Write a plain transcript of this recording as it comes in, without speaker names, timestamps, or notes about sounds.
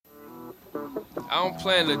I don't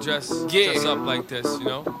plan to dress up like this, you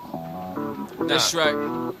know? That's right.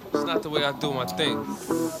 It's not the way I do my thing.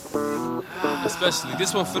 Especially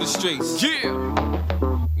this one for the streets. Yeah.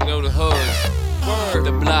 You know, the hood, word,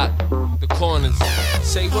 the block, the corners.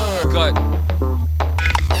 Say word, gut.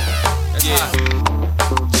 That's hot.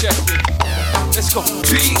 Check it. Let's go.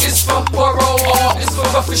 B is for B.r.o.o.k.l.y.n, is for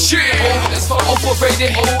rough and shit. O is for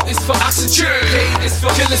overrated, O is for oxygen. K is for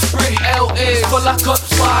killing spree, L is for lock up,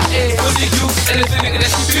 Y-N for the youth and the nigga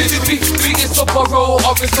that's B is for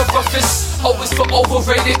B.r.o.o.k.l.y.n, is for roughest. O is for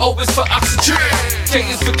overrated, O is for oxygen. K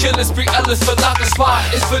is for killing spree, L is for lock and spot.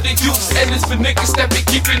 Is for the youth and it's for niggas that be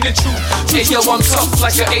keeping it true. Hey yo, I'm tough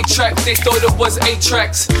like an 8-track. They thought it was 8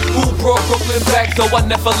 tracks. Who brought Brooklyn back? Though I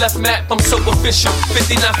never left map. I'm so official.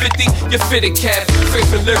 5950, you're fitted.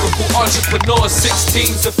 Faith and lyrical entrepreneur,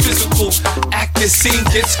 16's a physical. Acting scene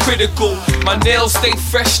gets critical. My nails stay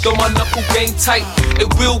fresh, though my knuckle game tight. It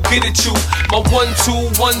will get at you. My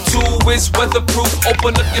 1-2-1-2 is weatherproof.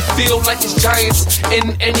 Open up your field like it's Giants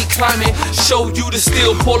in any climate. Show you the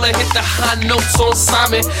steel. Paula hit the high notes on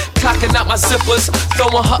Simon. Clocking out my zippers,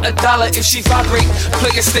 throwing her $1 if she vibrate.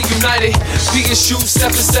 Players stay united. BSU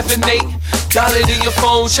 778. Dial it in your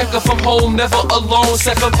phone, check her from home, never alone.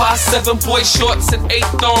 7x7 boy shorts and 8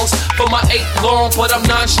 thongs for my 8 long, but I'm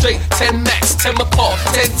 9 straight. 10 max, 10 McCall,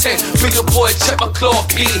 10-10. For your boy, check my claw.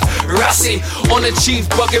 P. Rossi on the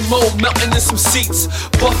chief, bugging mode, melting in some seats.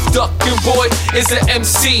 Buff Duck and Roy is an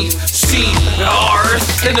MC. C.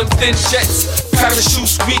 Earth in them thin jets.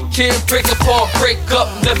 Parachutes weekend, break apart, break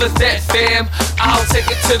up, never that fam. I'll take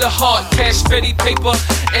it to the heart, cash, petty paper,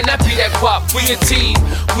 and that be that guap. We a team,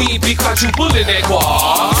 we be quadrupling that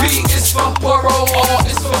guap. B is for B.r.o.o.k.l.y.n,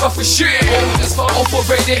 is for rough and shit. O is for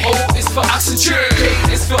overrated, O is for oxygen. K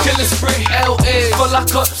is for killing spree, L is for lock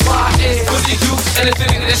up, Y is for the youth and the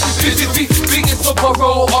nigga that's B is for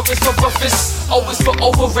B.r.o.o.k.l.y.n, is for roughest. O is for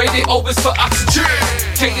overrated, O is for oxygen.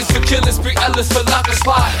 K is for killing spree, L is for lock up,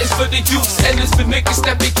 Y is for the youth and it's for niggas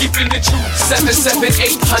that be keeping it true.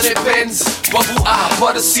 7-7-800 Benz, bubble eye,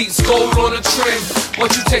 butter seats, gold on the trim.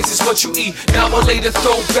 What you taste is what you eat. Now or later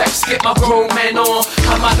throwbacks, get my grown man on.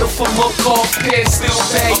 I'm out of for monk off, pants still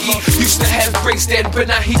baggy. Used to have brakes then, but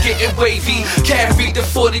now he getting wavy. Carry the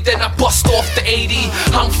 40, then I bust off the 80.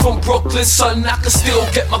 I'm from Brooklyn, son, I can still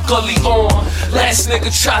get my gully on. Last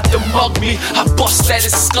nigga tried to mug me, I bust at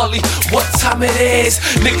his scully. What time it is?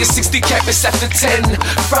 Nigga 60 carats after 10.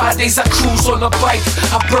 Fridays I cruise on a bike,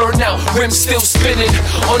 I burn out, rims still spinning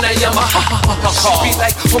on that Yamaha. She be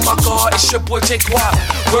like, oh my god, it's your boy JGwopFrigid.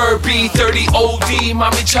 Word B30 OD,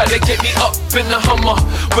 mommy try to get me up in the Hummer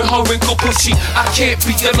with her wrinkle pussy. I can't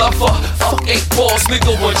be your lover. Fuck 8 balls,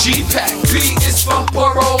 nigga, 1 G-pack. B is for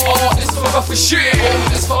B.r.o.o.k.l.y.n, is for rough and shit. O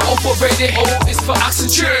is for overrated, O is for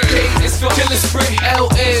oxygen. K is for killing spree, L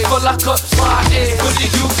is for lock up, Y is for the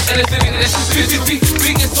youth and the nigga that's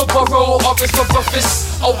B is for B.r.o.o.k.l.y.n, is for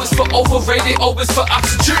roughest. O is for overrated, O is for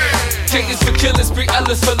oxygen. K is for killing spree, L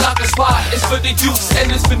is for lock up, Y is for the youth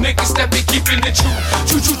and it's for niggas that be keeping it true.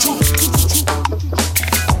 True.